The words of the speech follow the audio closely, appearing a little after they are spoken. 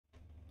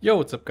Yo,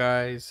 what's up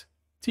guys?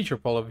 Teacher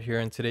Paul over here,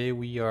 and today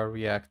we are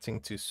reacting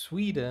to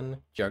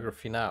Sweden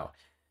Geography Now.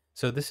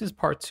 So this is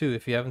part 2.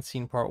 If you haven't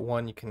seen part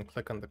 1, you can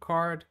click on the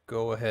card,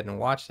 go ahead and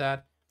watch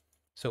that.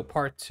 So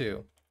part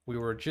 2, we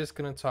were just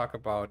going to talk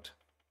about...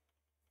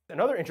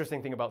 Another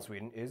interesting thing about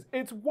Sweden is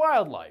its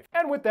wildlife.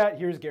 And with that,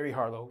 here's Gary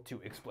Harlow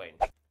to explain.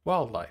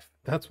 wildlife.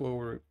 That's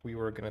what we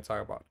were going to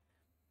talk about.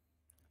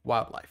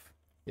 Wildlife.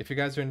 If you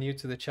guys are new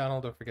to the channel,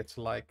 don't forget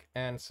to like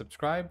and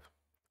subscribe.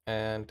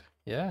 And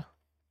yeah,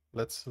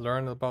 let's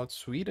learn about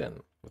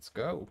Sweden. Let's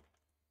go.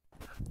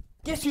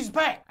 Guess who's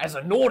back? As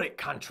a Nordic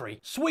country,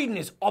 Sweden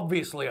is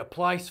obviously a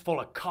place full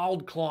of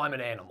cold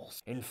climate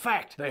animals. In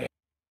fact, they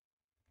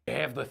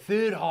have the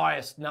third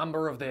highest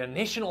number of their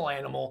national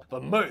animal, the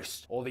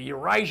moose, or the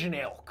Eurasian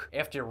elk,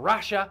 after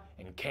Russia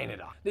and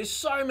Canada. There's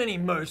so many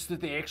moose that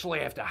they actually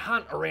have to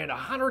hunt around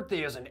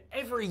 100,000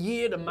 every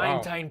year to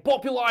maintain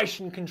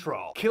population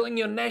control. Killing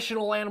your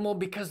national animal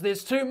because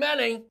there's too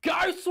many?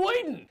 Go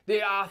Sweden!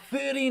 There are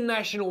 30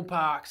 national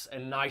parks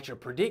and nature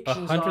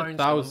prediction zones,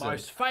 the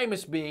most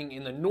famous being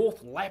in the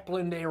North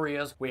Lapland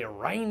areas where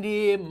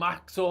reindeer,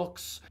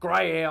 muskox,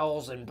 grey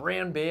owls and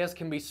brown bears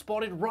can be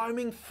spotted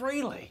roaming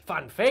freely.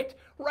 Fun fact,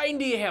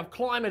 reindeer have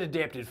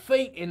climate-adapted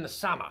feet in the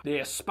summer.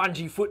 Their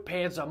spongy foot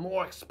pads are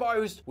more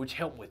exposed, which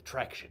help with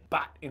traction.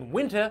 But in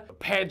winter, the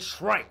pads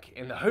shrink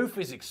and the hoof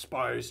is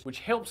exposed, which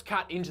helps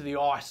cut into the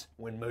ice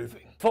when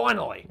moving.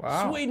 Finally,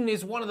 Sweden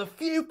is one of the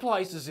few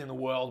places in the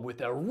world with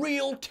a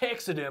real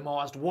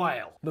taxidermized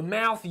whale. The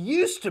mouth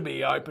used to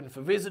be open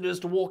for visitors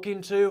to walk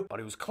into, but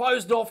it was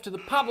closed off to the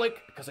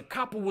public because a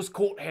couple was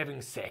caught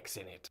having sex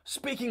in it.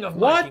 Speaking of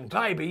making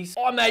babies,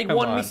 I made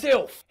one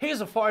myself.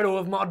 Here's a photo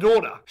of my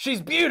daughter. She's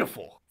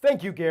beautiful.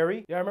 Thank you,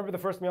 Gary. Yeah, I remember the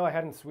first meal I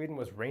had in Sweden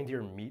was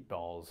reindeer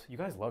meatballs. You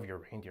guys love your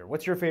reindeer.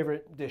 What's your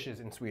favorite dishes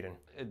in Sweden?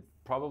 It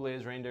probably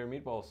is reindeer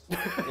meatballs.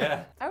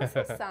 Yeah. I would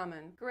say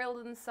salmon.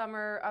 Grilled in the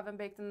summer, oven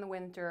baked in the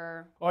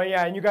winter. Oh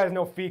yeah, and you guys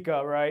know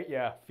fika, right?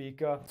 Yeah,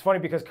 fika. It's funny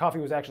because coffee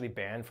was actually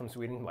banned from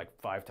Sweden like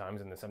 5 times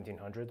in the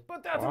 1700s,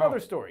 but that's another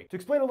story. To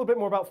explain a little bit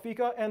more about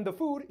fika and the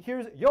food,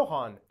 here's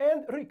Johan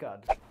and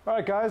Rikard. All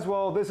right, guys,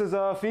 well, this is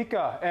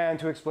fika, and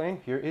to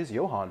explain, here is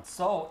Johan.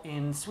 So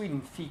in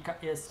Sweden, fika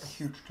is a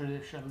huge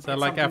tradition. Is that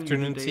like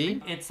afternoon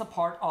tea? It's a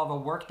part of a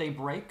workday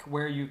break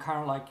where you kind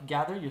of like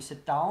gather, you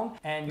sit down,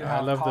 and you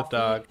have I love coffee. the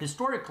dog.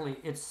 Historically,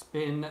 it's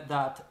been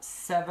that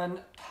 7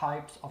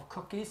 types of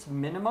cookies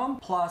minimum,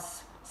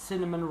 plus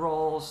cinnamon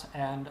rolls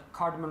and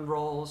cardamom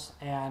rolls,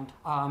 and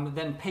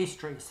then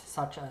pastries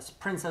such as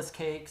princess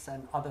cakes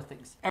and other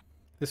things.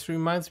 This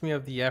reminds me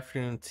of the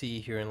afternoon tea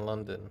here in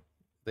London.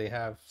 They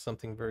have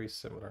something very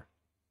similar.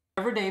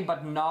 Every day,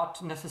 but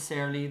not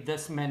necessarily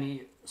this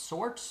many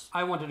sorts.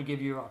 I wanted to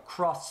give you a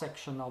cross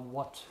section of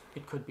what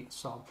it could be.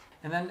 So,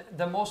 and then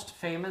the most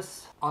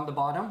famous on the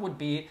bottom would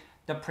be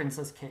the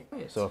princess cake.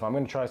 So if I'm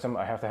gonna try some,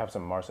 I have to have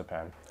some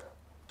marzipan.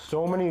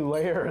 So many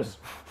layers.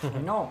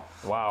 No.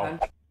 Wow.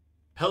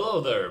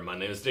 Hello there, my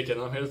name is Rick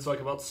and I'm here to talk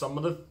about some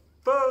of the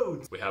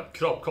foods. We have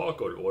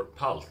kroppkakor or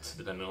palt,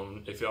 depending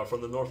on if you are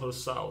from the north or the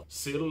south.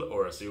 Sill,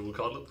 or as you will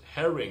call it,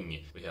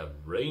 herring. We have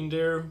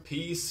reindeer,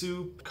 pea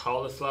soup,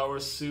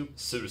 cauliflower soup,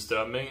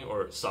 surströmming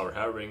or sour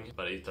herring,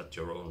 but eat at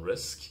your own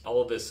risk.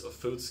 All of these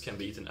foods can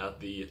be eaten at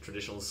the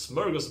traditional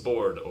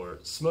smörgåsbord or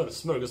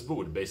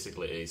smörgåsbord,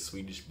 basically a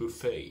Swedish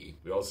buffet.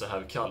 We also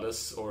have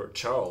Kalles or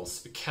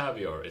Charles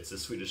caviar. It's a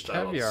Swedish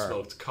style of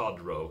smoked cod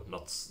roe,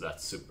 not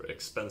that super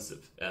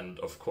expensive. And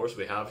of course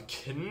we have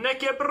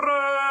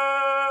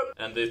knäckebröd!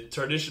 And the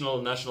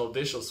traditional national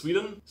dish of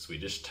Sweden,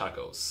 Swedish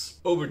tacos.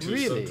 Over to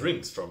some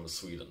drinks from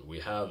Sweden. We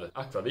have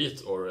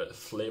akvavit or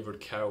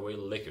flavored caraway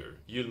liquor,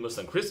 julmust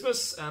on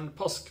Christmas, and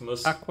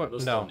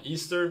påskmust on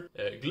Easter.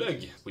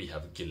 Glögg, we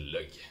have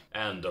glögg.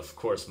 And of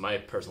course my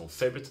personal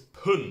favorite,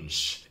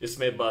 punch. It's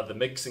made by the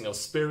mixing of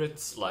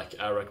spirits like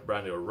arak,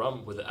 brandy or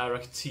rum with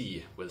arak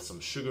tea with some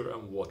sugar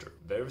and water.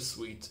 Very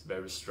sweet,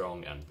 very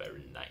strong and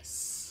very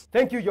nice.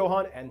 Thank you,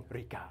 Johan and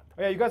Rikard.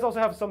 Oh yeah, you guys also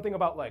have something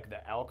about like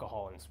the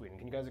alcohol in Sweden.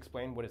 Can you guys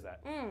explain what is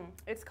that?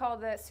 It's called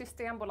the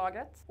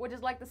Systembolaget, which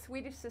is like the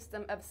Swedish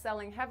system of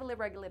selling heavily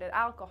regulated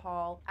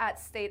alcohol at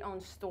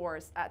state-owned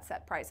stores at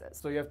set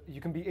prices. So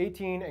you can be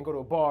 18 and go to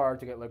a bar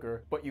to get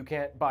liquor, but you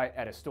can't buy it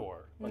at a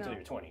store until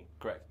you're 20.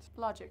 Correct.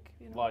 Logic,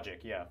 you know?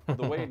 Logic, yeah.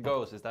 The way it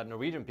goes is that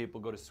Norwegian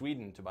people go to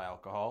Sweden to buy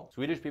alcohol,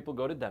 Swedish people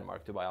go to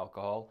Denmark to buy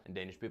alcohol, and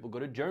Danish people go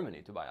to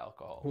Germany to buy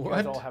alcohol. You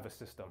guys all have a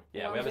system.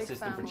 Yeah, we have a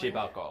system for cheap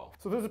alcohol.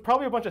 So there's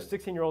probably a bunch of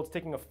 16-year-olds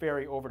taking a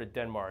ferry over to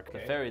Denmark. The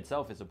ferry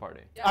itself is a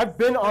party. Yes. I've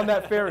been on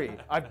that ferry.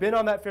 I've been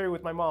on that ferry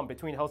with my mom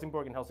between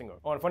Helsingborg and Helsingør.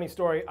 Oh, and a funny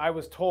story, I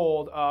was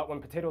told when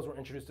potatoes were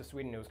introduced to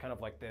Sweden, it was kind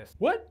of like this.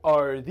 What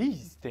are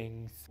these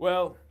things?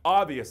 Well,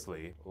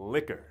 obviously,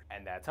 liquor.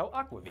 And that's how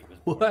aquavit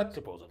was born,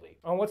 supposedly.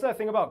 Oh, what's that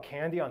thing about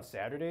candy on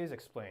Saturdays?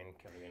 Explain,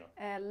 Carolina.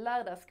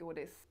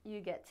 Lördagsgodis.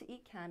 You get to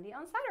eat candy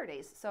on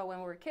Saturdays. So when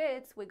we were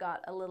kids, we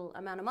got a little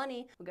amount of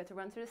money. We got to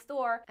run to the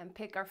store and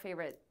pick our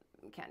favorite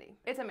candy.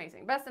 It's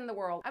amazing. Best in the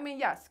world. I mean,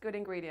 yes, good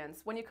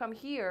ingredients. When you come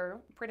here,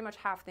 pretty much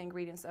half the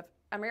ingredients of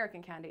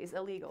American candy is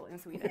illegal in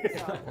Sweden.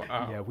 So.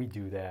 Wow. Yeah, we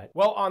do that.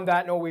 Well, on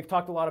that note, we've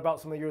talked a lot about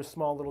some of your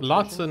small little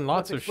Lots traditions. and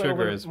lots Let's of explain a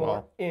sugar little as bit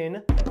more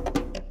well.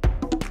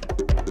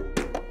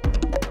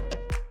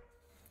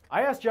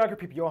 I asked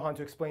geography Johan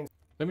to explain.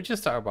 Let me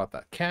just talk about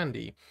that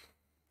candy.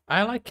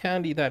 I like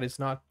candy that is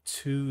not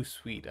too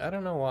sweet. I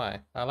don't know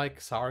why. I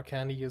like sour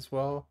candy as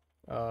well.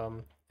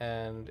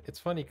 And it's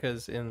funny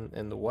because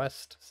in the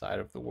west side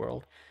of the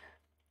world,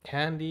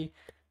 candy,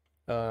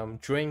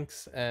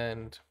 drinks,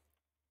 and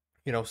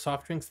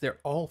soft drinks, they're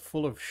all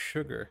full of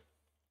sugar.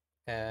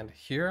 And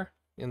here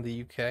in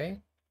the UK,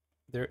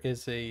 there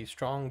is a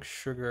strong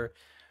sugar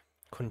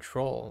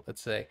control,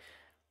 let's say.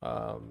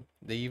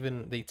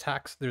 They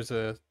tax, there's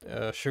a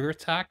sugar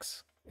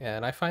tax,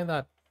 and I find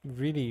that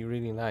really,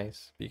 really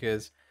nice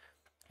because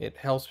it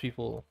helps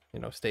people,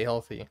 stay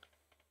healthy.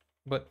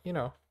 But,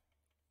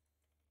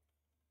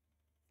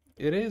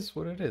 it is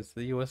what it is.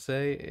 The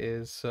USA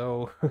is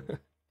so,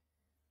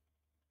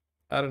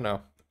 I don't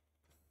know,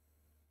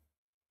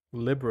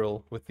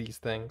 liberal with these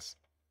things.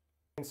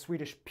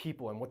 Swedish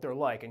people and what they're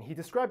like, and he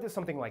described it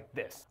something like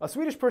this. A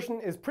Swedish person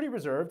is pretty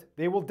reserved.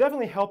 They will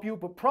definitely help you,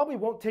 but probably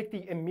won't take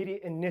the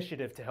immediate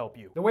initiative to help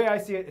you. The way I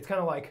see it, it's kind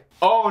of like,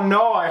 oh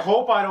no, I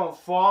hope I don't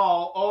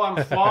fall. Oh,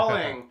 I'm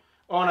falling.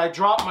 Oh, and I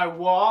dropped my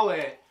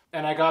wallet.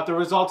 And I got the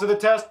results of the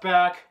test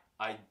back.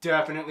 I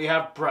definitely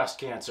have breast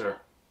cancer.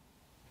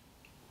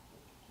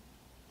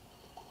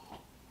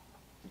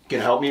 Can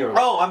you help me? Or...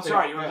 Oh, I'm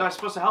sorry. Was I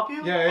supposed to help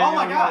you? Yeah. Oh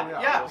my God.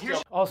 Yeah.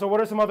 Here's... Also, what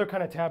are some other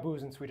kind of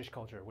taboos in Swedish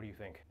culture? What do you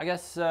think? I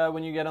guess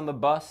when you get on the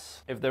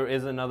bus, if there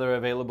is another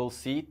available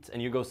seat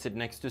and you go sit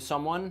next to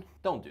someone,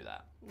 don't do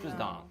that. Just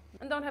don't.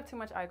 And don't have too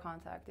much eye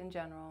contact in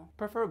general.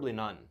 Preferably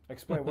none.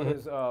 Explain what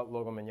is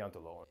lagom and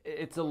jantelo.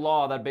 It's a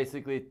law that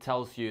basically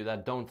tells you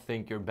that don't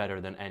think you're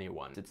better than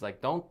anyone. It's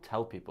like, don't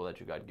tell people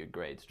that you got good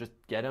grades. Just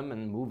get them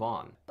and move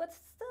on. But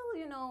still,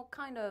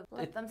 kind of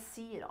let them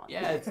see it on you.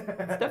 Yeah, it's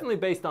definitely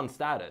based on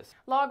status.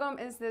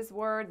 Lagom is this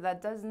word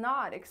that does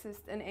not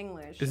exist in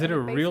English. Is it a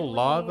real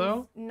law,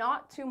 though?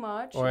 Not too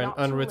much, or an not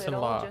unwritten too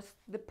little, law? just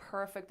the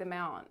perfect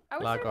amount. I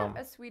would say that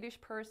a Swedish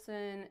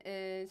person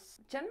is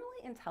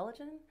generally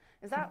intelligent.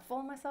 Is that full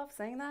of myself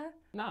saying that?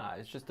 Nah,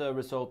 it's just a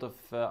result of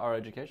our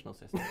educational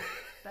system.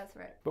 That's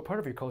right. But part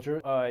of your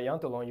culture,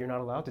 jantelo, you're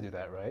not allowed to do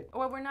that, right?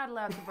 Well, we're not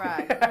allowed to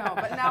brag. No,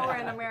 but now we're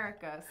in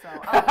America,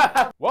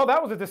 so... Well,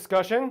 that was a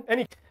discussion.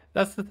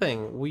 That's the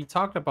thing. We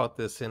talked about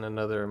this in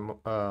another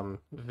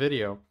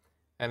video,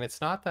 and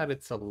it's not that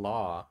it's a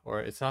law,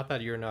 or it's not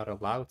that you're not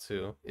allowed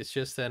to. It's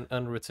just an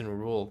unwritten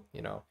rule,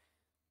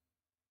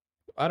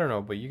 I don't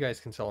know, but you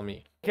guys can tell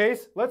me.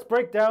 Case, let's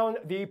break down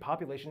the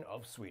population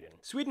of Sweden.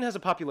 Sweden has a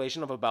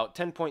population of about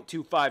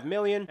 10.25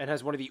 million and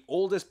has one of the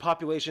oldest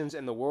populations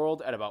in the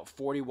world at about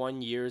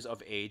 41 years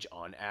of age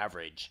on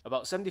average.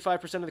 About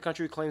 75% of the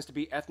country claims to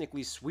be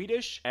ethnically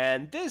Swedish,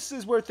 and this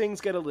is where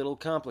things get a little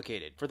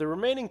complicated. For the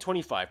remaining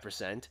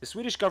 25%, the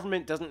Swedish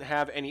government doesn't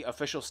have any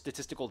official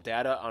statistical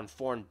data on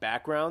foreign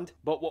background,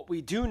 but what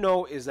we do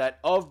know is that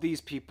of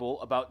these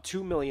people, about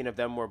 2 million of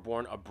them were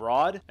born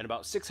abroad, and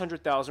about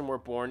 600,000 were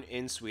born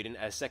in Sweden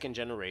as second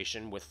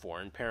generation with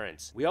foreign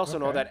parents. We also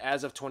know that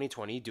as of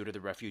 2020, due to the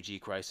refugee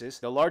crisis,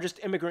 the largest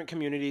immigrant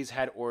communities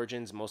had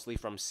origins mostly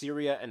from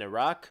Syria and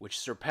Iraq, which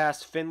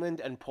surpassed Finland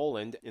and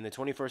Poland in the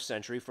 21st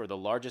century for the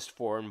largest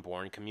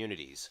foreign-born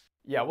communities.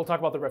 Yeah, we'll talk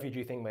about the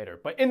refugee thing later,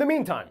 but in the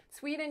meantime...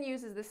 Sweden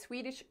uses the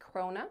Swedish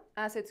krona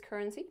as its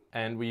currency.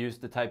 And we use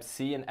the type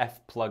C and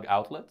F plug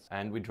outlets,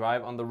 and we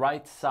drive on the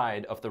right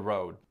side of the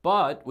road.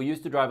 But we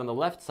used to drive on the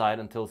left side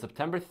until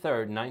September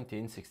 3rd,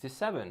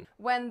 1967.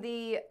 When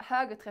the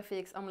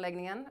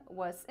högertrafiksomläggningen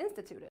was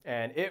instituted.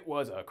 And it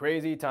was a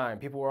crazy time.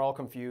 People were all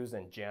confused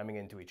and jamming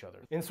into each other.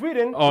 In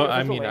Sweden...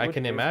 I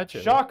can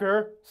imagine.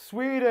 Shocker!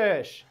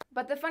 Swedish!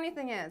 But the funny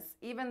thing is,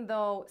 even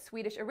though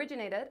Swedish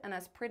originated and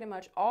has pretty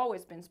much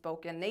always been spoken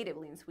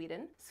natively in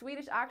Sweden,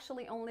 Swedish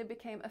actually only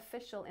became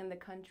official in the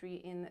country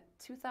in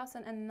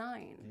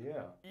 2009.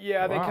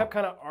 Yeah, they kept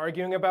kind of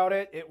arguing about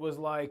it. It was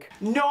like...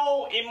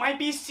 No, it might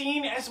be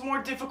seen as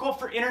more difficult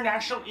for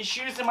international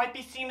issues. It might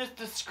be seen as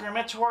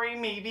discriminatory,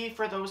 maybe,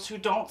 for those who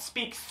don't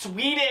speak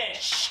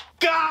Swedish.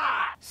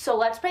 God! So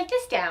let's break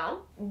this down.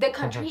 The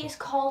country is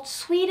called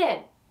Sweden.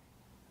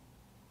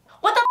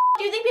 What the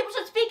do you think people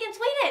should speak in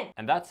Sweden?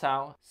 And that's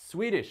how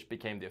Swedish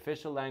became the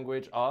official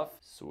language of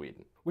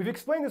Sweden. We've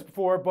explained this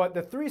before, but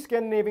the three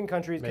Scandinavian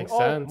countries can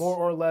all more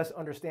or less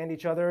understand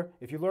each other.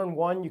 If you learn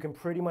one, you can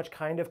pretty much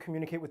kind of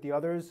communicate with the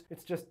others.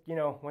 It's just,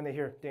 when they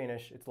hear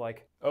Danish, it's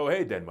like... Oh,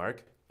 hey,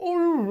 Denmark.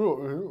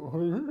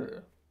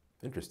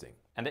 Interesting.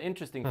 And the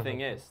interesting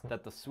thing is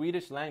that the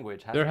Swedish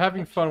language has... They're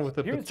having fun with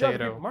the Here's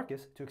potato.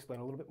 Marcus to explain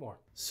a little bit more.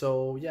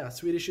 So, yeah,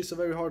 Swedish is a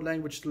very hard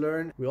language to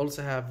learn. We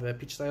also have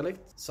pitch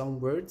dialect. Some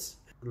words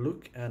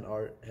look and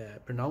are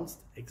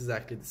pronounced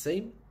exactly the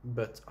same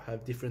but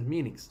have different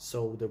meanings.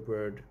 So the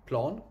word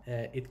plan,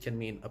 it can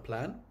mean a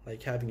plan,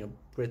 like having a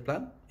great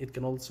plan. It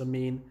can also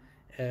mean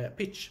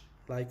pitch,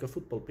 like a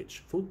football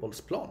pitch,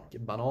 fotbollsplan.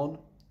 Banan,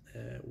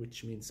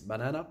 which means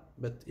banana,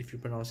 but if you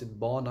pronounce it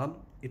banan,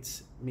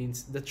 it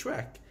means the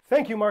track.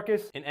 Thank you,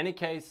 Marcus. In any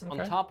case, Okay.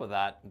 on top of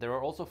that, there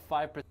are also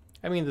 5%.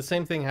 I mean, the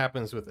same thing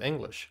happens with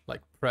English,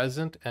 like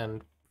present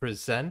and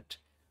present,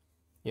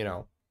 you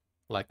know,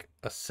 like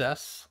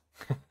assess.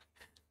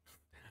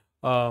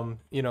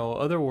 You know,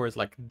 other words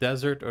like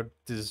desert or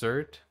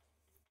dessert,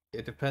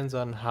 it depends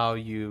on how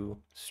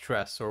you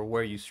stress or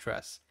where you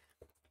stress.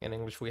 In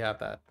English, we have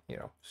that, you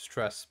know,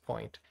 stress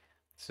point.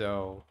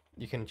 So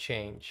you can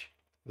change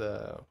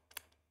the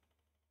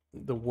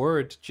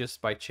word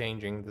just by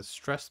changing the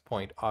stress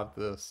point of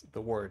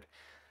the word.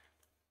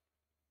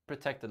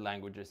 Protected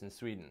languages in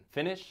Sweden: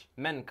 Finnish,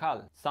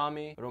 Menkal,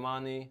 Sami,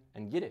 Romani,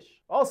 and Yiddish.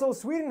 Also,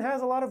 Sweden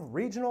has a lot of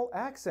regional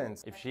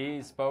accents. If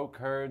she spoke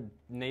her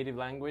native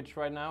language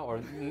right now, or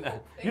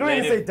You don't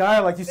even say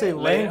dialect, you say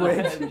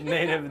language.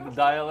 Native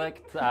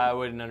dialect, I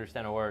wouldn't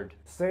understand a word.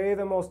 Say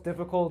the most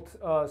difficult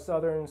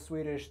southern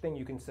Swedish thing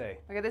you can say.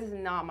 Okay, this is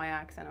not my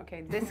accent,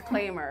 okay?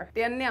 Disclaimer.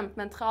 Det är nämnt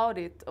men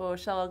tradigt att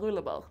köra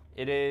rulleball.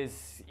 It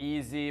is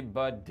easy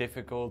but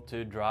difficult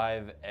to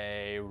drive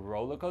a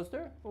roller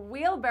coaster.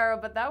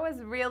 Wheelbarrow, but that was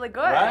really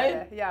good.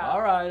 Right? Yeah.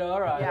 All right, all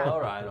right, Yeah. all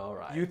right, all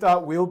right. You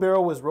thought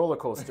wheelbarrow was roller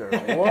coaster.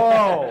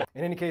 Whoa!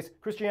 In any case,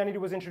 Christianity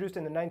was introduced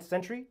in the 9th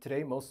century.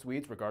 Today, most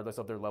Swedes, regardless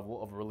of their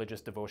level of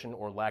religious devotion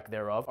or lack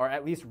thereof, are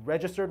at least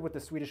registered with the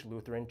Swedish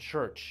Lutheran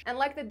Church. And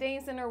like the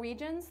Danes and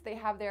Norwegians, they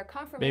have their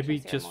confirmation Maybe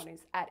just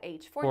ceremonies at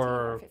age 14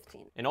 or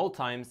 15. In old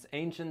times,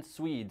 ancient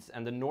Swedes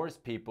and the Norse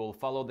people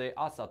followed the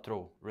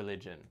Asatru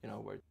religion. You know,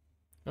 where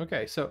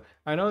Okay, so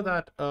I know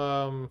that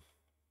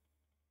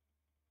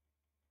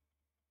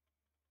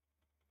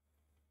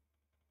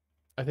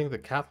I think the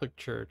Catholic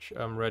Church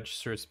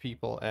registers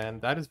people,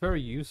 and that is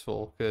very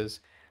useful because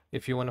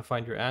if you want to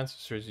find your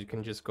ancestors, you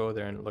can just go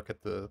there and look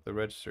at the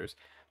registers.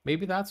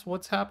 Maybe that's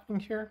what's happening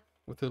here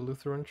with the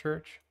Lutheran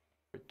Church.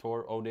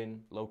 Thor,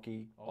 Odin,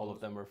 Loki, all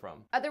of them were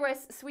from.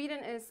 Otherwise,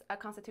 Sweden is a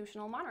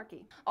constitutional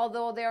monarchy,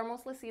 although they are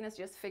mostly seen as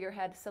just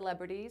figurehead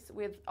celebrities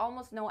with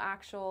almost no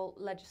actual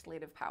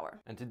legislative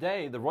power. And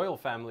today, the royal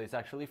family is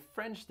actually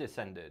French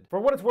descended. For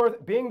what it's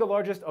worth, being the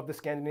largest of the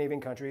Scandinavian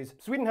countries,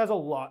 Sweden has a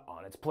lot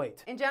on its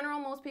plate. In general,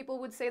 most people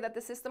would say that the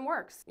system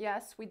works.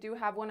 Yes, we do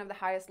have one of the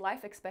highest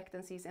life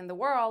expectancies in the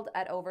world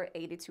at over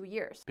 82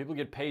 years. People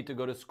get paid to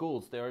go to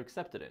schools they are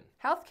accepted in.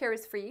 Healthcare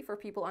is free for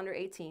people under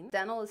 18.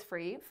 Dental is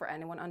free for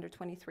anyone under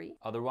 23.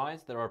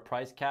 Otherwise, there are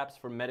price caps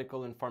for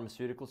medical and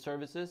pharmaceutical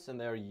services,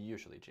 and they are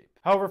usually cheap.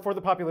 However, for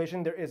the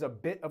population, there is a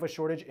bit of a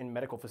shortage in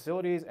medical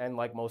facilities, and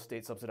like most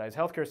state-subsidized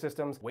healthcare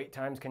systems, wait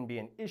times can be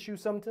an issue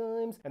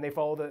sometimes, and they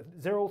follow the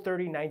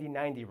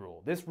 0-30-90-90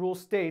 rule. This rule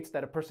states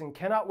that a person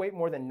cannot wait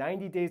more than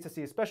 90 days to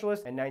see a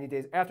specialist and 90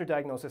 days after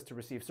diagnosis to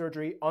receive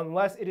surgery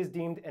unless it is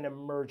deemed an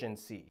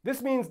emergency.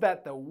 This means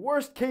that the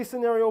worst case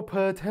scenario,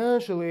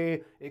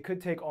 potentially, it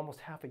could take almost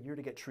half a year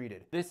to get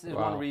treated. This is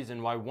one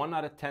reason why 1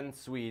 out of 10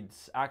 Swedes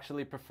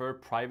actually prefer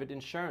private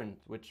insurance,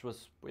 which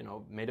was,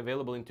 made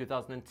available in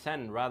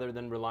 2010 rather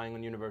than relying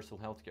on universal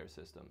healthcare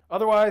system.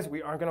 Otherwise,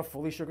 we aren't going to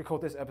fully sugarcoat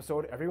this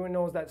episode. Everyone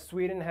knows that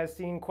Sweden has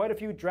seen quite a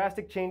few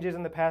drastic changes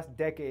in the past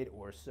decade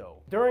or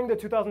so. During the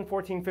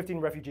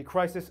 2014-15 refugee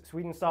crisis,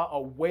 Sweden saw a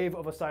wave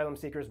of asylum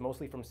seekers,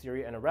 mostly from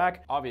Syria and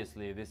Iraq.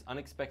 Obviously, this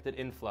unexpected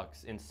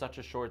influx in such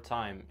a short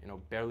time,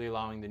 barely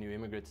allowing the new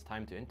immigrants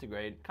time to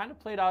integrate, kind of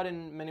played out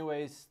in many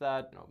ways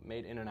that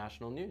made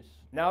international news.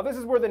 Now, this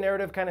is where the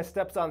narrative kind of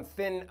steps on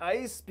thin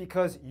ice,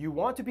 because you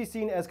want to be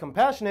seen as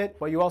compassionate,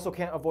 but you also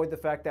can't avoid the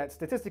fact that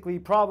statistically,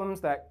 problems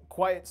that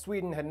quiet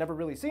Sweden had never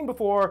really seen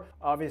before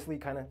obviously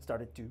kind of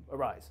started to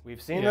arise.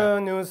 We've seen the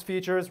news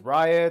features,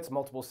 riots,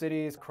 multiple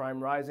cities,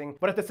 crime rising,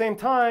 but at the same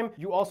time,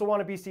 you also want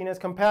to be seen as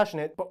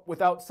compassionate, but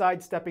without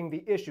sidestepping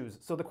the issues.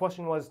 So the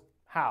question was,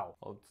 how?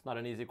 Well, it's not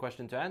an easy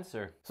question to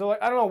answer. So,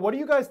 I don't know, what do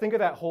you guys think of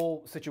that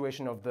whole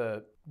situation of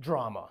the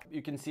drama?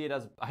 You can see it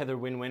as either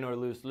win-win or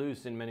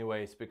lose-lose in many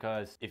ways,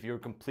 because if you're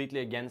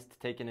completely against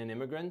taking in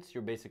immigrants,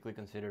 you're basically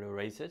considered a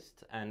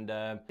racist. And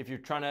if you're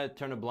trying to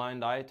turn a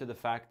blind eye to the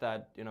fact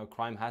that,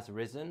 crime has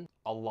risen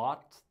a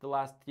lot the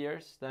last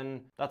years,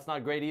 then that's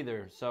not great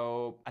either.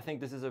 So I think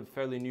this is a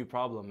fairly new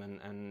problem,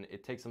 and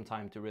it takes some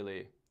time to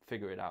really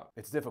figure it out.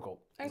 It's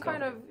difficult. And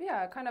kind of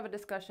a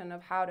discussion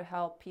of how to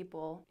help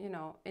people,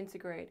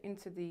 integrate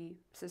into the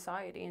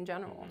society in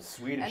general.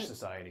 Swedish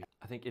society.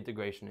 I think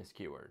integration is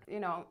keyword.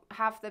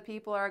 Half the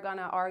people are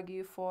gonna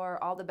argue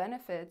for all the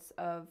benefits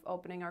of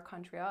opening our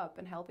country up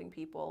and helping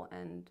people,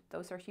 and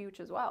those are huge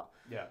as well.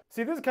 Yeah.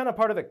 See, this is kind of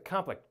part of the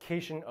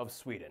complication of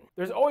Sweden.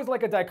 There's always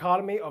like a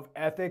dichotomy of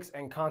ethics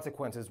and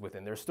consequences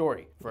within their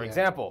story. For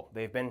example,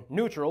 they've been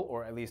neutral,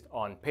 or at least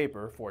on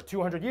paper, for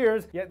 200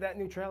 years, yet that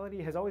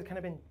neutrality has always kind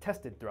of been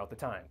tested throughout the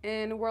time.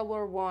 In In World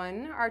War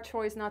I, our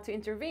choice not to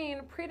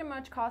intervene pretty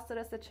much costed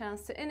us the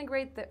chance to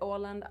integrate the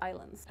Åland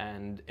Islands.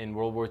 And in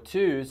World War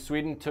II,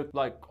 Sweden took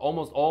like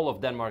almost all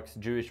of Denmark's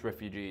Jewish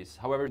refugees.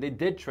 However, they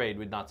did trade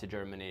with Nazi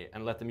Germany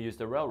and let them use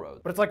the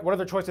railroad. But it's like, what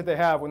other choice did they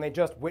have when they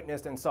just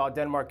witnessed and saw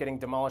Denmark getting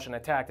demolished and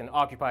attacked and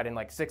occupied in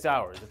like 6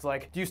 hours? It's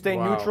like, do you stay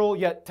neutral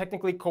yet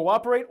technically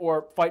cooperate,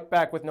 or fight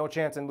back with no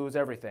chance and lose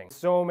everything?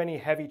 So many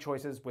heavy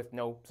choices with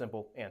no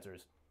simple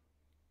answers.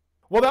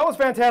 Well, that was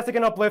fantastic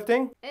and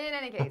uplifting. In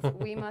any case,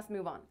 we must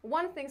move on.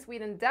 One thing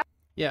Sweden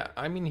Yeah,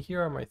 I mean,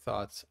 here are my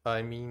thoughts.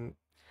 I mean,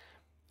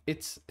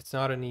 it's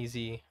not an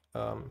easy,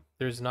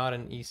 there's not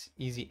an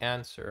easy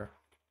answer,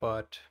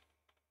 but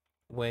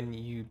when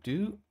you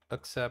do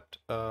accept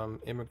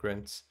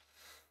immigrants,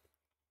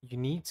 you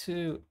need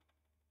to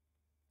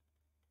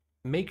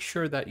make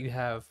sure that you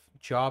have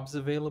jobs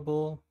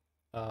available,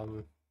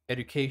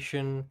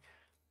 education,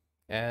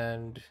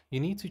 and you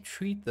need to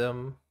treat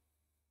them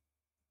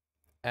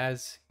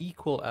as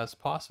equal as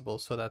possible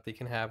so that they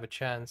can have a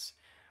chance,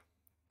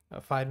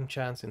 a fighting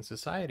chance in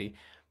society.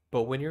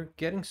 But when you're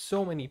getting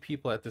so many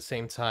people at the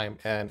same time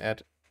and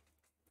at,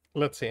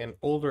 let's say, an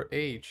older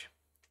age,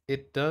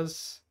 it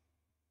does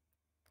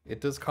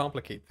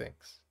complicate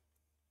things.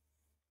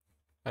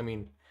 I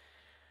mean,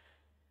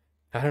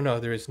 I don't know,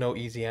 there is no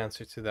easy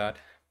answer to that,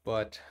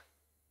 but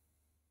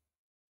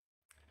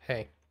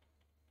hey,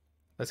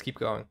 let's keep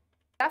going.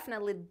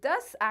 Definitely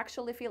does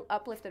actually feel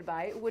uplifted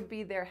by would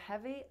be their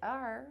heavy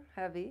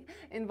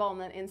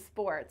involvement in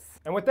sports.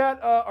 And with that,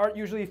 Art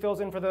usually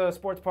fills in for the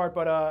sports part,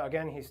 but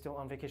again, he's still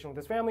on vacation with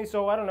his family,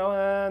 so I don't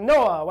know.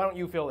 Noah, why don't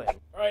you fill in?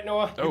 All right,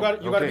 Noah, you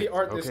got to be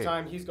Art this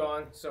time. He's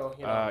gone, so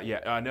you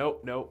know.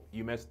 No,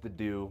 you missed the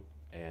do,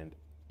 and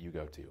you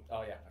go too.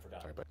 Oh yeah, I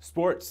forgot. Sorry, but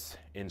sports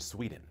in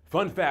Sweden.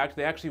 Fun fact,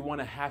 they actually won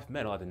a half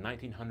medal at the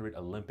 1900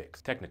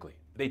 Olympics, technically.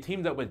 They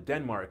teamed up with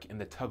Denmark in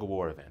the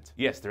tug-of-war event.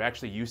 Yes, there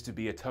actually used to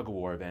be a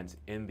tug-of-war event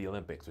in the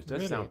Olympics, which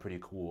does sound pretty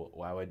cool.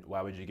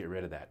 Why would you get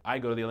rid of that? I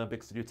go to the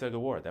Olympics to do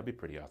tug-of-war. That'd be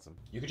pretty awesome.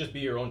 You could just be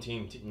your own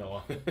team,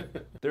 Noah.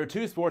 There are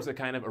two sports that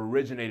kind of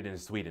originated in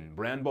Sweden,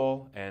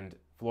 brandball and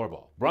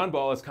floorball.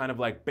 Brandball is kind of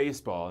like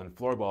baseball, and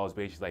floorball is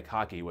basically like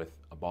hockey with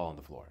a ball on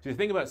the floor. So the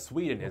thing about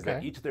Sweden is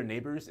that each of their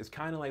neighbors is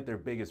kind of like their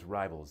biggest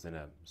rivals in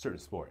a certain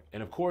sport.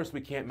 And of course,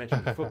 we can't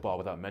mention football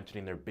without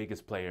mentioning their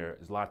biggest player,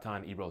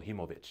 Zlatan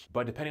Ibrahimovic.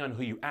 But depending on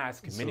who you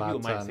ask, many people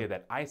might say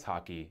that ice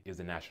hockey is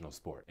the national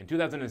sport. In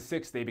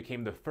 2006, they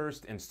became the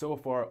first and so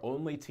far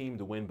only team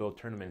to win both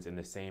tournaments in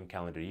the same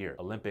calendar year,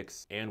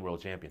 Olympics and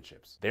World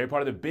Championships. They're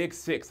part of the big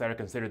six that are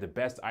considered the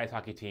best ice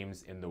hockey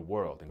teams in the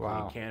world,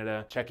 including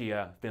Canada,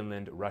 Czechia,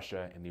 Finland,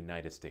 Russia, and the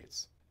United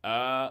States.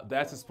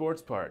 That's the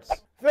sports parts.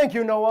 Thank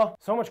you, Noah.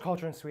 So much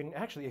culture in Sweden.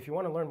 Actually, if you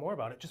want to learn more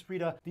about it, just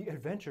read The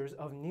Adventures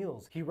of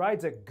Niels. He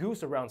rides a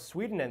goose around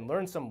Sweden and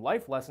learns some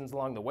life lessons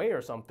along the way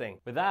or something.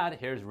 With that,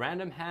 here's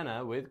Random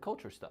Hannah with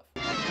culture stuff.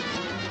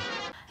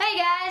 Hey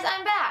guys,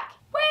 I'm back.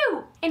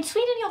 Woo! In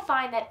Sweden, you'll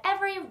find that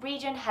every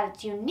region has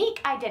its unique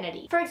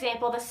identity. For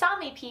example, the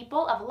Sami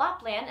people of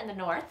Lapland in the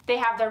north, they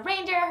have their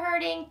reindeer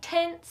herding,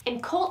 tents,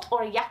 and colt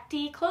or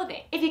yakti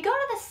clothing. If you go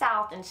to the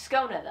south in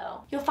Skåne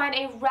though, you'll find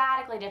a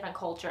radically different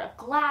culture of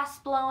glass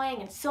blowing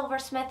and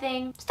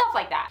silversmithing, stuff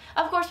like that.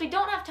 Of course, we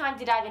don't have time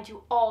to dive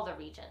into all the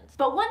regions,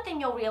 but one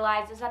thing you'll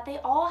realize is that they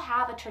all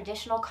have a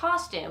traditional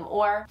costume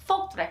or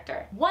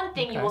folkdräkter. One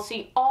thing you will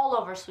see all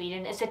over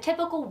Sweden is a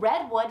typical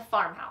redwood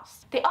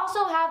farmhouse. They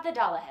also have the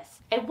Dalahäst,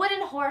 a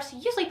wooden horse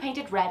usually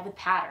painted red with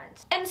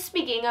patterns. And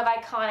speaking of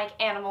iconic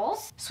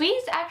animals,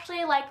 Swedes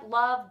actually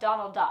love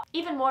Donald Duck,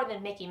 even more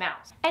than Mickey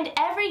Mouse. And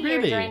every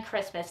year during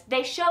Christmas,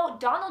 they show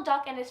Donald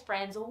Duck and his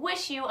friends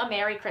wish you a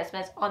Merry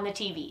Christmas on the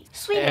TV.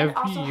 Sweden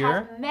also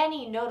has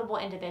many notable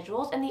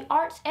individuals in the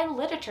arts and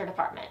literature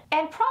department.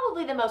 And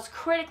probably the most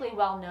critically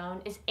well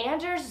known is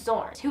Anders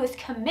Zorn, who is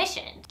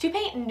commissioned to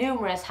paint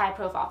numerous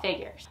high-profile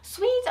figures.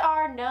 Swedes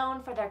are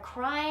known for their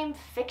crime,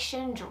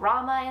 fiction,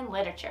 drama, and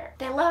literature.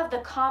 They love the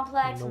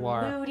complex,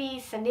 moody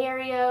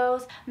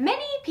scenarios.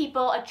 Many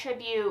people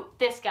attribute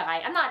this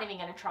guy, I'm not even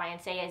going to try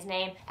and say his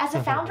name, as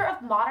the founder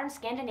of modern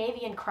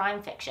Scandinavian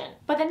crime fiction.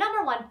 But the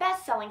 #1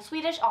 best-selling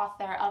Swedish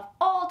author of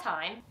all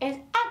time is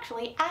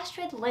actually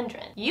Astrid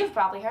Lindgren. You've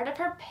probably heard of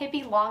her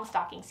Pippi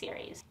Longstocking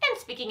series. And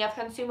speaking of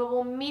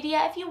consumable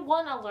media, if you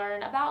want to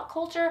learn about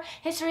culture,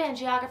 history, and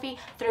geography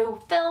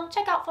through film,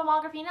 check out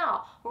Filmography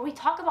Now, where we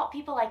talk about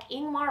people like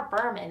Ingmar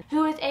Bergman,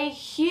 who is a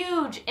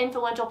huge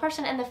influential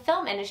person in the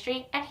film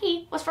industry, and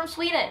he was from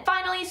Sweden.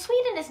 Finally,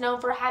 Sweden is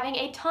known for having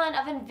a ton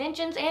of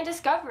inventions and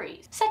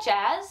discoveries, such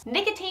as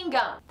nicotine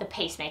gum, the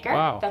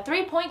pacemaker, the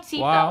 3-point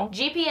seatbelt,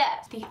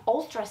 GPS, the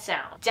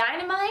ultrasound,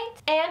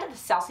 dynamite, and the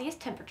Celsius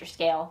temperature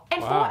scale.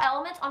 And 4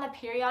 elements on the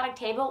periodic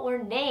table were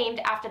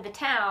named after the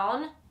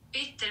town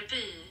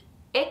Ytterby.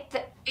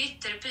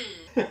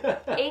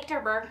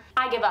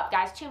 I give up,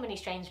 guys. Too many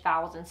strange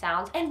vowels and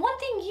sounds. And one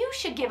thing you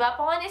should give up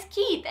on is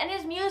Keith and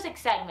his music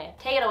segment.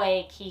 Take it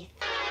away, Keith.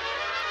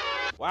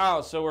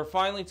 Wow, so we're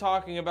finally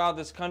talking about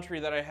this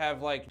country that I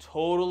have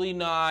totally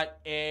not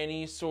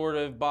any sort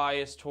of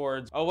bias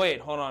towards. Oh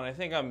wait, hold on, I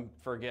think I'm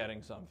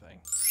forgetting something.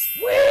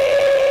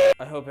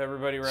 I hope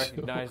everybody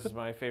recognizes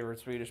my favorite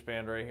Swedish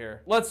band right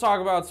here. Let's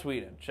talk about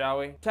Sweden, shall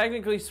we?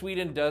 Technically,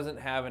 Sweden doesn't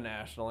have a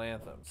national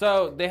anthem.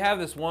 So they have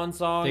this one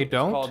song. They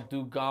don't? It's called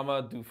Du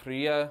Gamma Du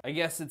Fria. I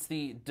guess it's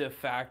the de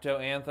facto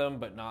anthem,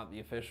 but not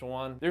the official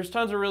one. There's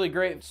tons of really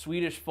great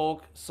Swedish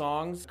folk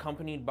songs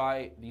accompanied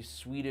by the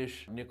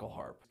Swedish nickel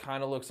harp.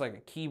 Kind of looks like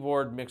a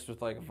keyboard mixed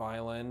with like a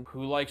violin.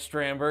 Who likes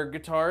Strandberg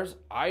guitars?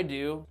 I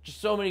do. Just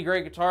so many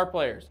great guitar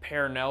players.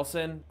 Per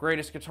Nelson,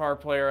 greatest guitar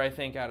player I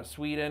think out of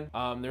Sweden.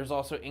 There's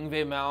also Yngwie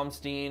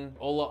Malmsteen,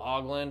 Ola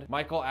Öglund,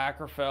 Michael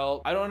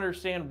Ackerfeldt. I don't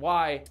understand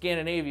why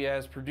Scandinavia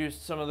has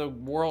produced some of the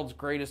world's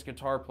greatest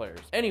guitar players.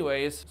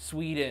 Anyways,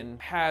 Sweden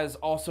has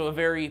also a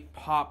very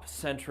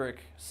pop-centric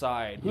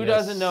side. Who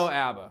doesn't know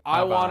ABBA?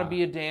 I Want to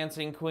Be a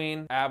Dancing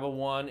Queen. ABBA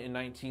won in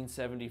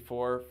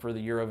 1974 for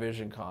the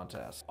Eurovision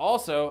contest.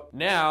 Also,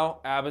 now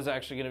ABBA's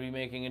actually going to be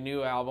making a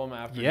new album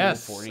after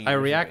 40 years. I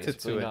reacted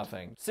to it.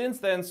 Nothing. Since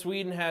then,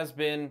 Sweden has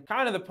been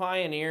kind of the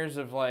pioneers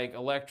of like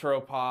electro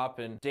pop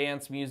and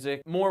dance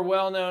music. More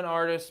well-known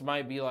artists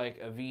might be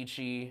like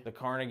Avicii, the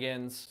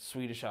Carnigans,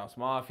 Swedish House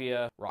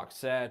Mafia,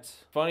 Roxette.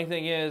 Funny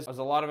thing is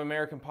a lot of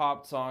American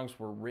pop songs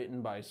were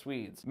written by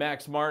Swedes.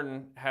 Max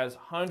Martin has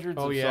hundreds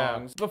of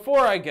songs. Before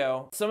I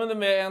go, some of the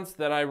bands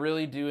that I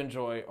really do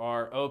enjoy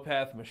are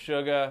Opeth,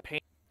 Meshuggah,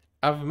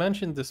 I've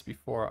mentioned this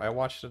before. I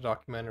watched a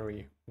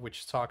documentary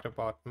which talked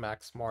about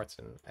Max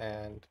Martin,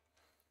 and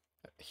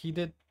he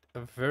did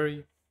a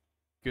very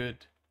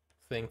good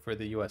thing for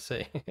the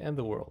USA and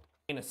the world.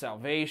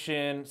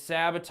 Salvation,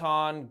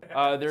 Sabaton,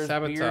 there's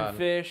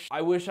Beardfish.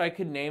 I wish I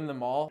could name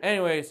them all.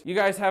 Anyways, you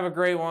guys have a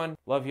great one.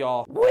 Love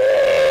y'all.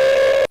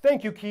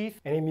 Thank you, Keith.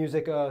 Any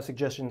music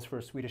suggestions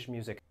for Swedish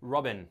music?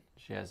 Robin.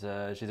 She's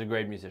a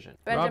great musician.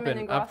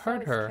 Benjamin Robin, I've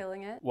heard her.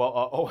 Killing it.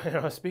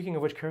 Well, speaking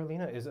of which,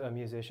 Carolina is a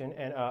musician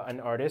and an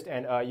artist,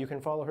 and you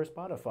can follow her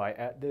Spotify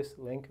at this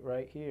link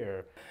right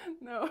here.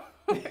 No.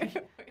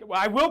 Well,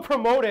 I will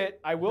promote it.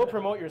 I will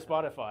promote your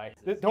Spotify.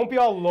 Don't be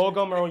all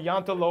logum or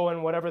yantalo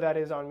and whatever that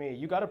is on me.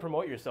 You got to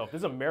promote yourself. This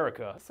is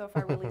America. So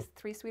far released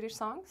 3 Swedish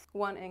songs,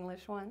 1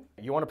 English one.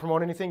 You want to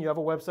promote anything? You have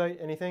a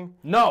website? Anything?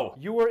 No.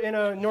 You were in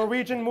a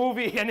Norwegian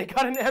movie and it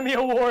got an Emmy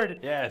Award.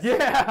 Yes.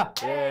 Yeah.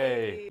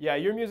 Yay. Yeah,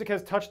 your music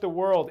has touched the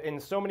world in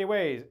so many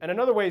ways. And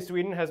another way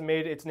Sweden has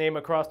made its name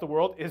across the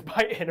world is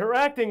by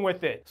interacting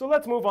with it. So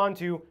let's move on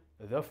to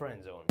the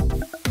friend zone.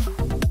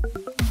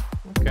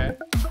 Okay.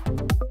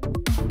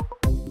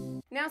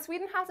 Now,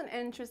 Sweden has an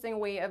interesting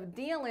way of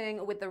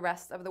dealing with the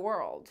rest of the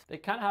world. They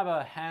kind of have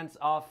a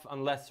hands-off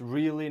unless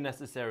really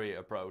necessary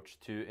approach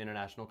to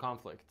international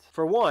conflict.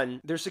 For one,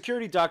 their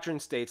security doctrine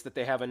states that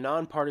they have a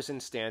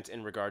nonpartisan stance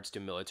in regards to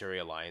military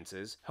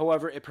alliances.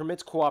 However, it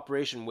permits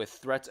cooperation with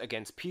threats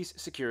against peace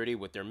security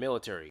with their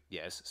military.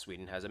 Yes,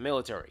 Sweden has a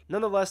military.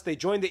 Nonetheless, they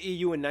joined the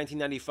EU in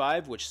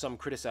 1995, which some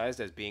criticized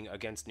as being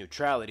against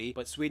neutrality,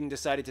 but Sweden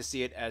decided to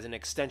see it as an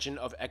extension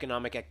of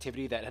economic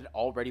activity that had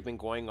already been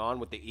going on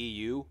with the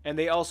EU, and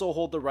they also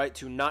hold the right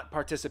to not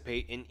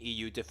participate in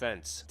EU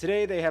defense.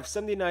 Today, they have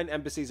 79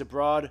 embassies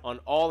abroad on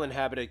all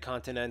inhabited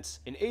continents.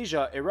 In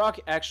Asia, Iraq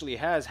actually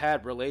has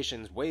had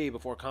relations way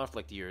before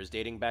conflict years,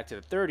 dating back to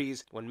the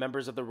 30s, when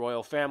members of the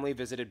royal family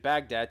visited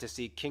Baghdad to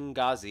see King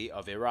Ghazi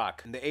of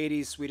Iraq. In the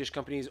 80s, Swedish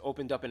companies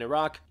opened up in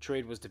Iraq,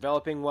 trade was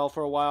developing well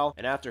for a while,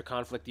 and after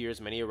conflict years,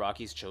 many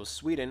Iraqis chose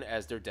Sweden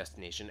as their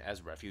destination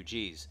as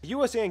refugees. The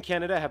USA and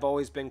Canada have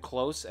always been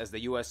close, as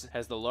the US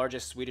has the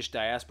largest Swedish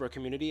diaspora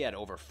community at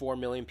over 4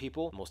 million people,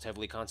 most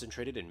heavily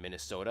concentrated in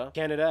Minnesota.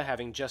 Canada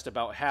having just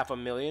about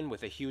 500,000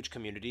 with a huge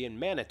community in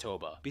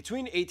Manitoba.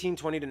 Between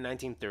 1820 to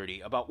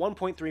 1930, about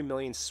 1.3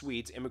 million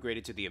Swedes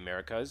immigrated to the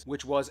Americas,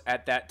 which was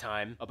at that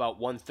time about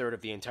 1/3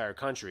 of the entire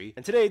country.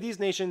 And today, these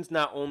nations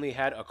not only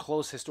had a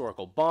close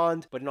historical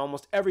bond, but in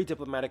almost every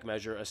diplomatic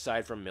measure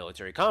aside from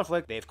military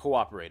conflict, they've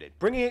cooperated.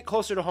 Bringing it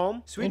closer to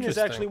home, Sweden is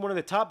actually one of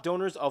the top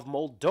donors of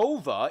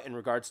Moldova in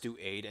regards to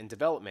aid and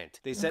development.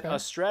 They set a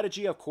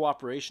strategy of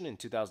cooperation in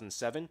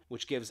 2007,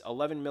 which gives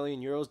 11 million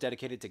euros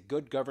dedicated to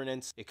good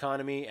governance,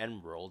 economy,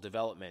 and rural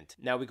development.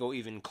 Now we go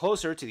even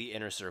closer to the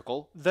inner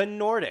circle, the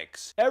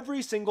Nordics.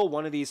 Every single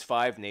one of these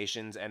 5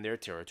 nations and their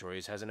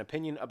territories has an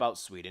opinion about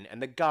Sweden,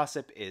 and the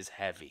gossip is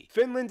heavy.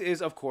 Finland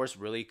is, of course,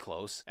 really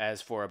close,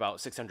 as for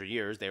about 600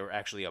 years they were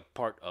actually a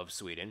part of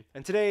Sweden.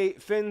 And today,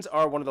 Finns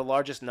are one of the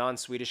largest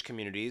non-Swedish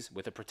communities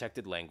with a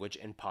protected language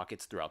in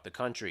pockets throughout the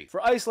country.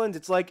 For Iceland,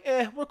 it's like,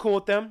 we're cool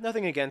with them,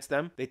 nothing against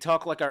them. They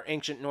talk like our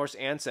ancient Norse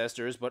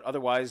ancestors, but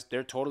otherwise,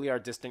 they're totally our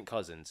distant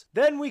cousins.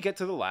 Then we get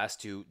to the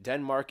last two,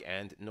 Denmark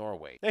and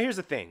Norway. Now here's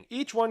the thing,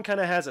 each one kind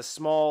of has a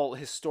small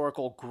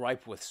historical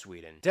gripe with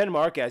Sweden.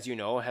 Denmark, as you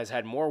know, has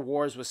had more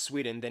wars with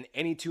Sweden than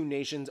any 2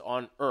 nations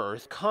on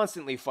Earth,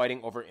 constantly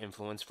fighting over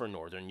influence for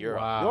Northern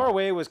Europe. Wow.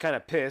 Norway was kind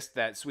of pissed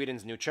that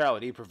Sweden's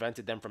neutrality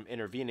prevented them from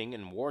intervening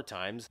in war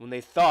times when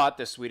they thought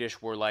the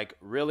Swedish were like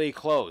really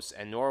close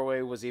and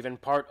Norway was even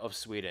part of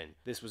Sweden.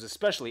 This was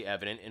especially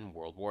evident in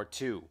World War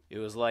II. It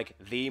was like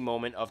the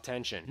moment of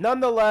tension.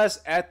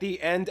 Nonetheless, at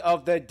the end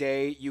of the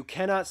day, you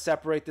cannot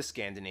separate the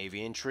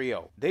Scandinavian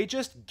trio. They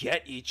just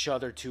get each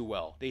other too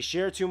well. They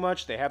share too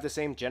much, they have the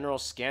same general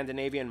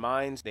Scandinavian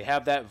minds, they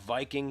have that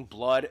Viking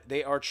blood,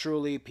 they are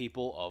truly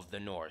people of the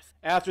North.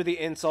 After the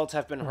insults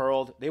have been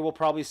hurled, they will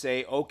probably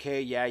say,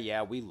 okay,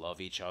 yeah, we love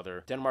each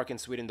other. Denmark and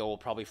Sweden, though, will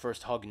probably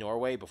first hug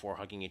Norway before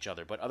hugging each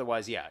other, but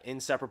otherwise, yeah,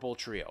 inseparable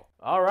trio.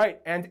 Alright,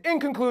 and in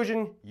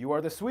conclusion, you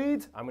are the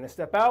Swedes. I'm gonna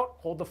step out,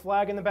 hold the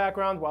flag in the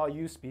background while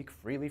you speak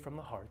freely from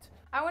the heart.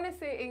 I want to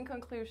say in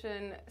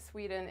conclusion,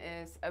 Sweden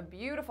is a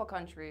beautiful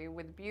country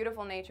with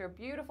beautiful nature,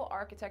 beautiful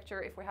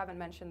architecture, if we haven't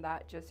mentioned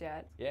that just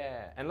yet.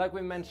 Yeah, and like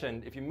we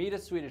mentioned, if you meet a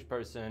Swedish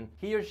person,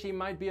 he or she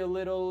might be a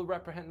little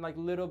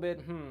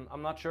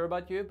I'm not sure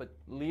about you, but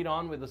lead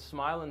on with a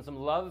smile and some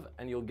love,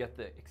 and you'll get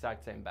the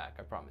exact same back,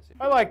 I promise you.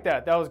 I like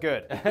that. That was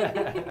good.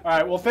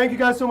 Alright, well, thank you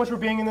guys so much for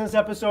being in this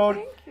episode.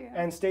 Thank you.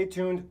 And stay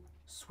tuned.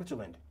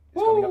 Switzerland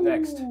is coming up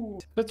next.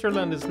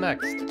 Switzerland is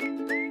next.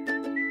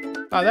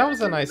 Oh, that was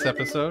a nice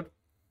episode.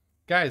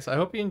 Guys, I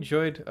hope you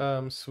enjoyed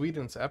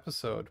Sweden's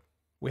episode.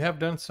 We have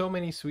done so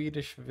many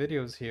Swedish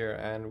videos here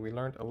and we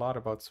learned a lot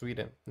about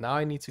Sweden. Now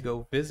I need to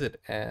go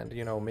visit and,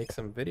 make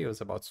some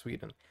videos about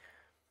Sweden.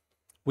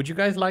 Would you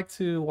guys like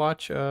to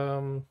watch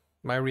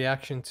my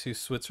reaction to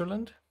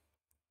Switzerland?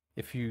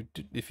 If you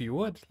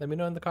would, let me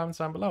know in the comments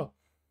down below.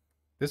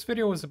 This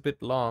video was a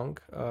bit long.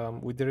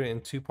 We did it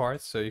in 2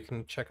 parts, so you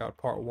can check out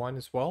part 1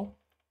 as well.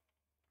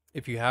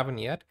 If you haven't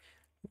yet,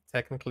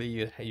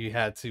 technically you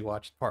had to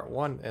watch part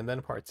 1 and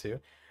then part 2.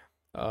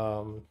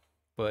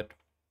 But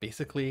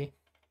basically,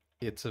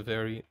 it's a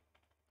very...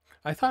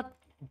 I thought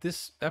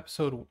this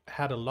episode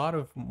had a lot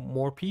of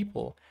more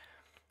people.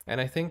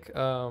 And I think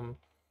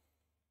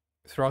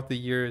throughout the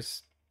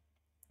years,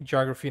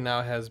 geography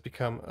now has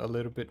become a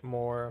little bit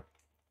more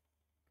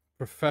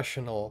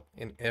professional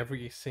in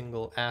every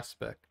single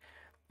aspect.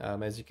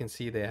 As you can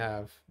see, they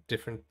have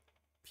different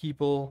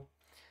people,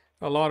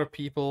 a lot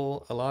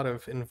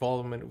of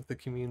involvement with the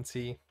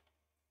community,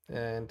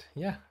 and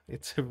yeah,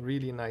 it's a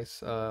really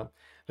nice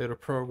little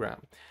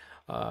program.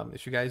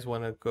 If you guys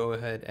want to go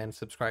ahead and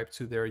subscribe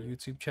to their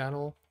YouTube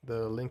channel,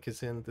 the link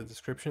is in the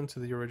description to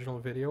the original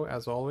video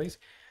as always.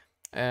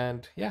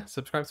 And yeah,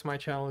 subscribe to my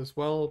channel as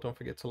well. Don't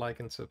forget to like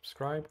and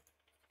subscribe.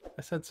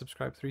 I said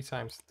subscribe 3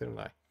 times, didn't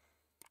I?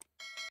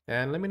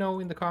 And let me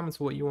know in the comments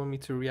what you want me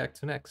to react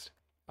to next.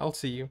 I'll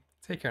see you.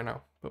 Take care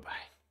now.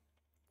 Bye-bye.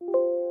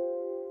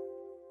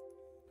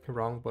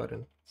 Wrong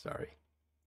button. Sorry.